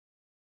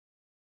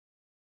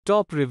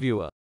Top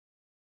Reviewer.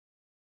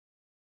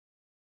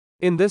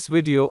 In this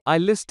video, I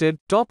listed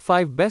top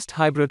 5 best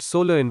hybrid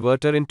solar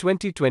inverter in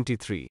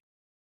 2023.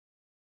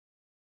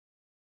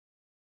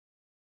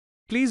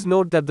 Please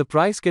note that the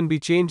price can be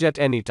changed at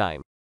any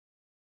time.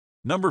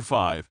 Number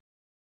 5.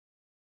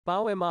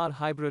 PowMr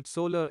Hybrid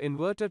Solar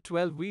Inverter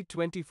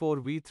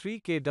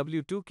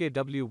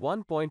 12V24V3kW2kW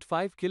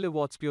 1.5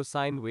 kW pure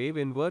sine wave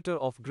inverter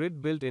off-grid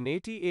built in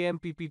 80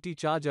 MPPT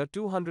charger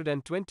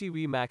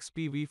 220V max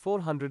PV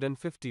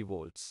 450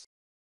 volts.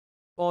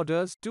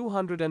 Orders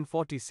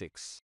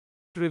 246.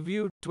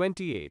 Review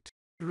 28.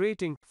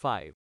 Rating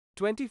 5.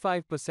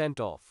 25%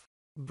 off.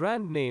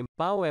 Brand name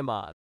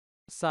PowMr.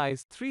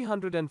 Size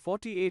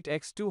 348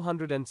 x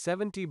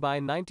 270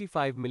 by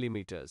 95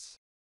 mm.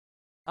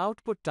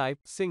 Output type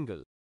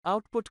single.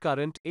 Output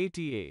current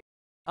 80 A.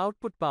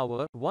 Output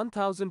power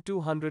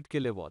 1200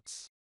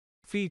 kilowatts.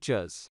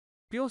 Features: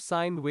 pure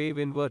sine wave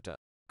inverter.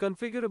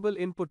 Configurable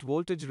input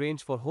voltage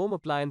range for home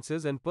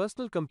appliances and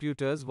personal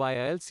computers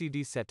via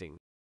LCD setting.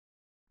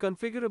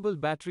 Configurable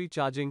battery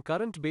charging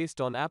current based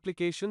on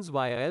applications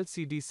via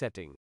LCD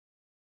setting.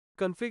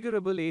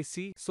 Configurable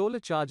AC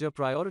solar charger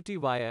priority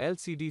via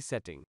LCD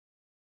setting.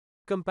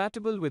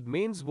 Compatible with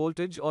mains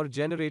voltage or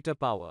generator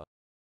power.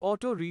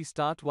 Auto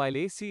restart while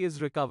AC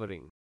is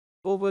recovering.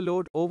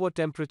 Overload, over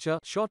temperature,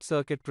 short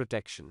circuit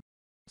protection.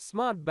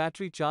 Smart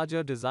battery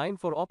charger designed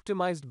for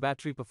optimized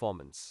battery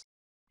performance.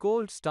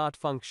 Cold start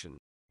function.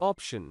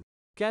 Option.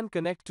 Can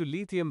connect to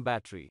lithium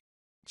battery.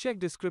 Check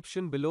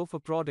description below for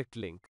product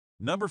link.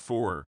 Number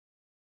 4.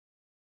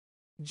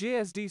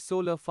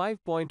 jsdsolar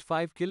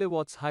 5.5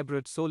 kilowatts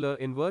hybrid solar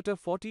inverter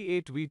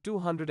 48V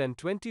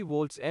 220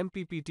 volts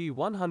MPPT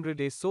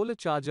 100A solar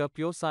charger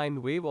pure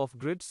sine wave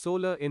off-grid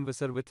solar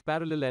Inversor with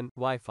parallel and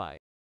Wi-Fi.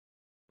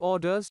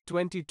 Orders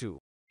 22.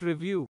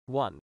 Review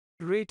 1.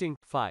 Rating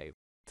 5.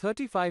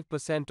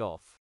 35%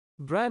 off.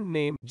 Brand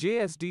name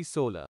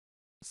jsdsolar.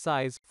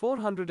 Size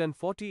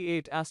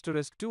 448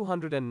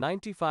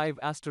 295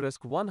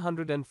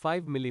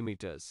 105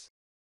 mm.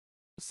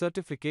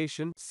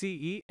 Certification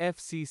CE,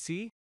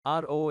 FCC,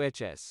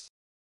 RoHS.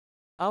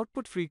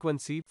 Output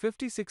frequency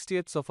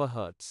 50/60ths of a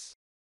Hz.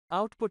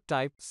 Output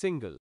type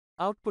single.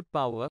 Output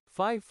power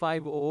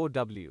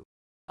 5500W.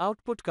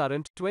 Output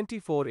current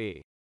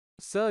 24A.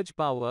 Surge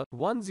power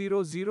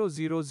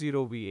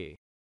 10000 VA.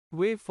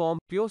 Waveform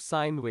pure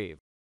sine wave.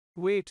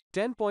 Weight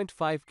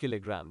 10.5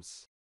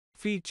 kilograms.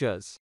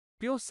 Features: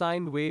 pure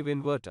sine wave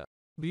inverter.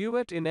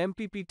 Built-in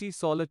MPPT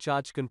solar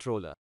charge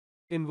controller.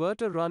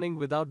 Inverter running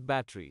without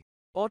battery.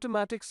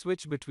 Automatic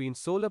switch between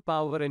solar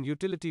power and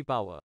utility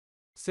power.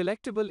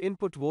 Selectable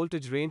input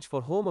voltage range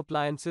for home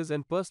appliances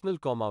and personal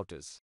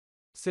commuters.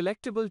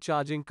 Selectable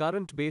charging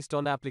current based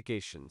on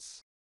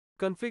applications.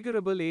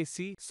 Configurable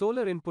AC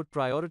solar input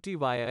priority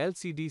via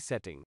LCD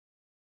setting.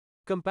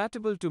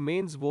 Compatible to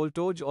mains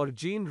voltage or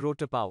gene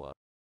rotor power.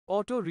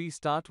 Auto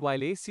restart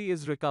while AC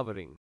is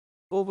recovering.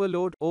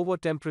 Overload, over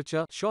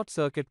temperature, short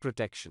circuit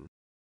protection.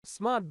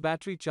 Smart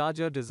battery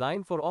charger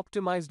designed for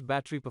optimized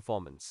battery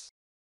performance.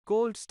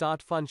 Cold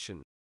start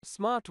function.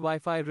 Smart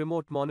Wi-Fi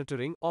remote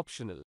monitoring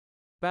optional.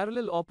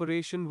 Parallel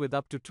operation with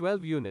up to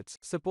 12 units.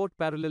 Support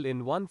parallel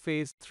in 1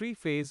 phase, 3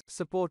 phase,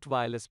 support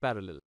wireless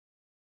parallel.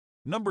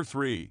 Number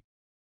 3.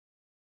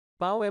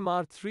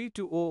 PowMr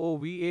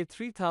 3200VA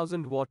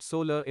 3000 watt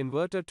solar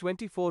inverter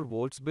 24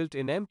 volts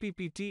built-in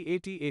MPPT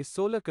 80A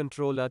solar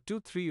controller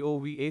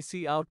 230V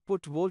AC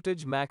output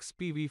voltage max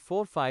PV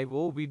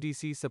 450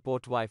 VDC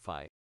support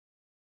Wi-Fi.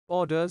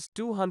 Orders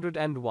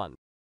 201.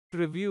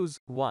 Reviews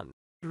 1.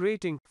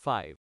 Rating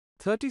 5.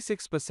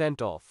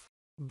 36% off.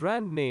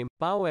 Brand name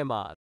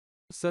PowMr.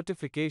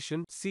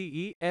 Certification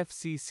CE,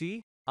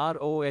 FCC,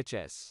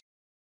 RoHS.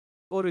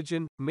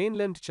 Origin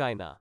mainland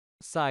China.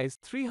 Size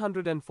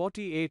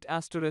 348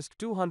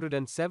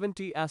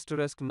 270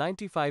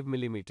 95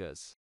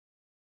 mm.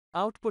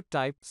 Output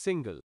type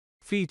single.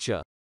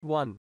 Feature: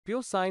 1.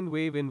 Pure sine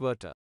wave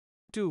inverter.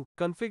 2.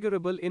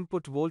 Configurable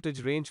input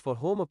voltage range for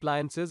home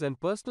appliances and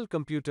personal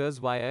computers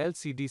via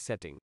LCD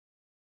setting.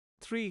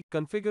 3.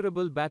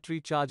 Configurable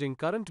battery charging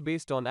current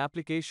based on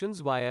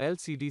applications via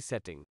LCD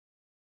setting.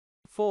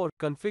 4.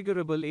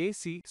 Configurable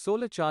AC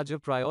solar charger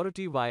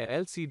priority via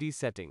LCD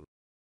setting.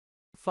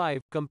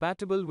 5.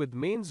 Compatible with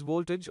mains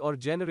voltage or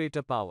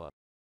generator power.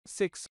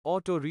 6.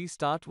 Auto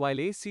restart while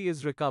AC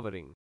is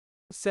recovering.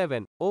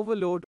 7.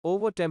 Overload,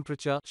 over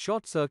temperature,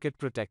 short circuit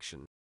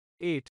protection.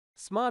 8.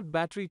 Smart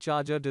battery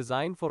charger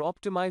designed for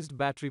optimized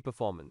battery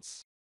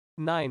performance.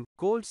 9.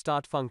 Cold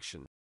start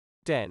function.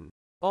 10.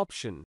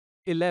 Option.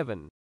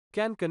 11.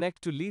 Can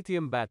connect to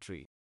lithium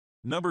battery.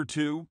 Number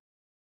 2.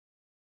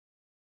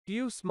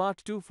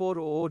 YooSmart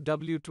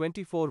 2400W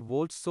 24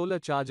 volts solar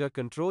charger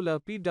controller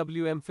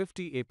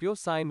PWM50A pure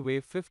sine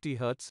wave 50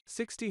 Hz,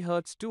 60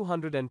 Hz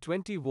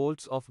 220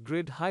 volts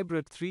off-grid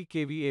hybrid 3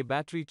 kVA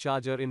battery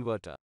charger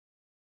inverter.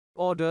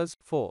 Orders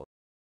 4.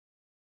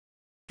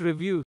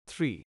 Review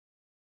 3.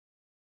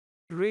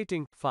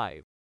 Rating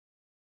 5.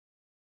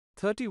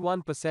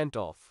 31%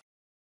 off.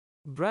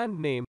 Brand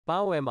name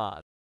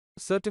PowMr.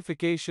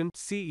 Certification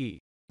CE.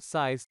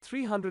 Size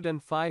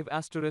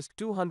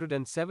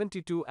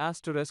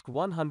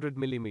 305*272*100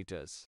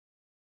 mm.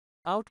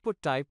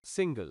 Output type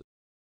single.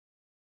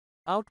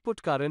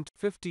 Output current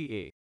 50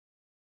 A.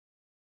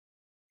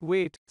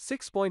 Weight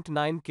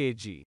 6.9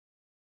 kg.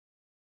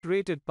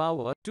 Rated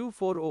power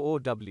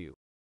 2400 W.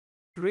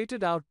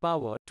 Rated out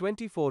power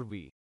 24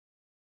 V.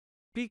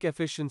 Peak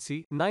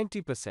efficiency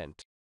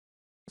 90%.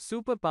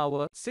 Super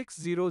power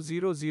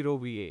 6000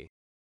 VA.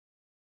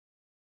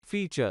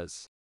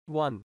 Features: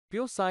 1.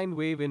 Pure sine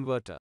wave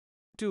inverter.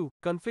 2.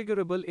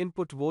 Configurable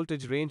input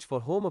voltage range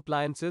for home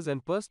appliances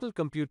and personal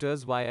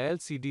computers via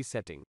LCD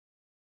setting.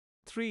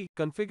 3.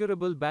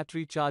 Configurable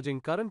battery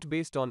charging current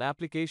based on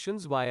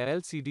applications via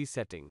LCD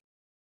setting.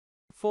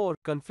 4.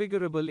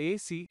 Configurable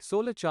AC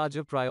solar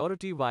charger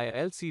priority via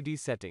LCD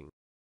setting.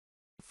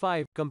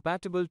 5.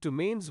 Compatible to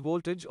mains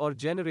voltage or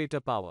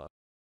generator power.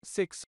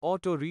 6.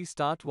 Auto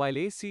restart while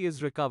AC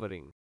is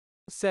recovering.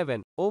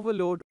 7.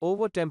 Overload,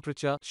 over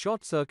temperature,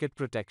 short circuit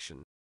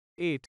protection.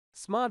 8.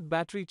 Smart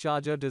battery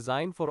charger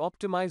designed for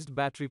optimized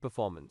battery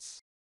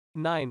performance.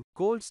 9.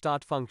 Cold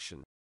start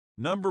function.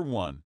 Number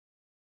 1.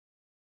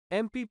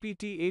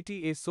 MPPT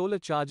 80A Solar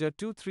Charger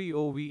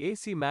 230V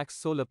AC Max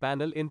Solar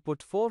Panel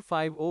Input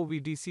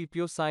 450V DC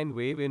Pure Sine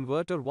Wave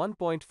Inverter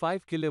 1.5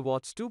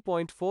 kW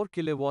 2.4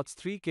 kW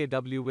 3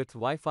 kW with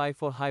Wi-Fi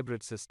for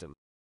hybrid system.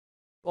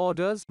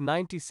 Orders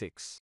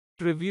 96.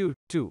 Review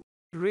 2.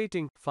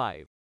 Rating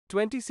 5.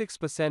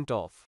 26%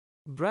 off.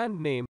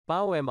 Brand name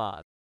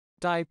PowMr.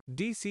 Type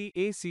DC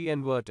AC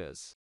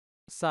Inverters.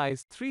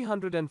 Size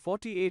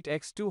 348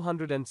 x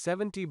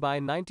 270 by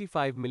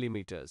 95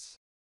 mm.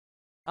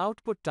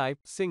 Output type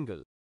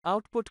single.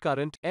 Output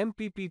current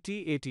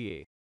MPPT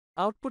 80A.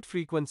 Output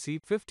frequency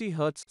 50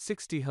 Hz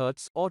 60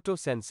 Hz auto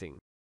sensing.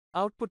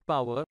 Output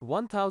power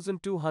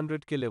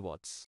 1200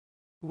 kilowatts.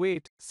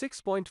 Weight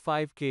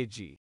 6.5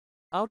 kg.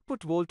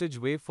 Output voltage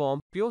waveform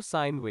pure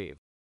sine wave.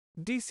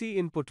 DC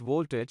input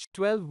voltage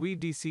 12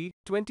 VDC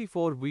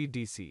 24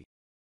 VDC.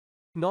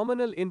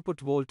 Nominal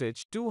input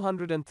voltage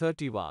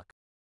 230 W.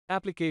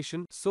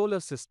 Application solar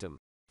system.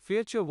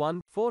 Feature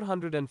 1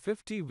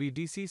 450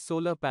 VDC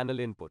solar panel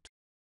input.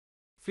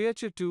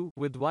 Feature 2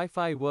 with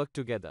Wi-Fi work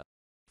together.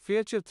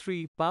 Feature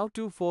 3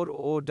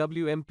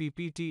 POW240W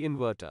MPPT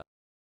inverter.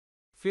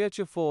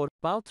 Feature 4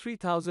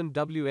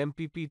 POW3000W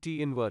MPPT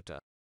inverter.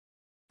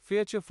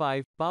 Feature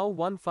 5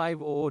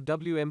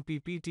 POW150W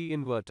MPPT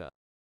inverter.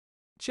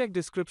 Check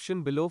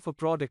description below for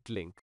product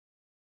link.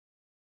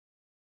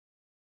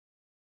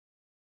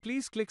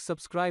 Please click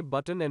subscribe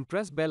button and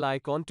press bell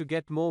icon to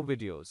get more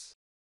videos.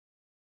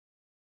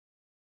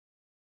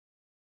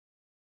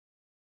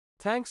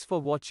 Thanks for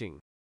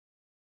watching.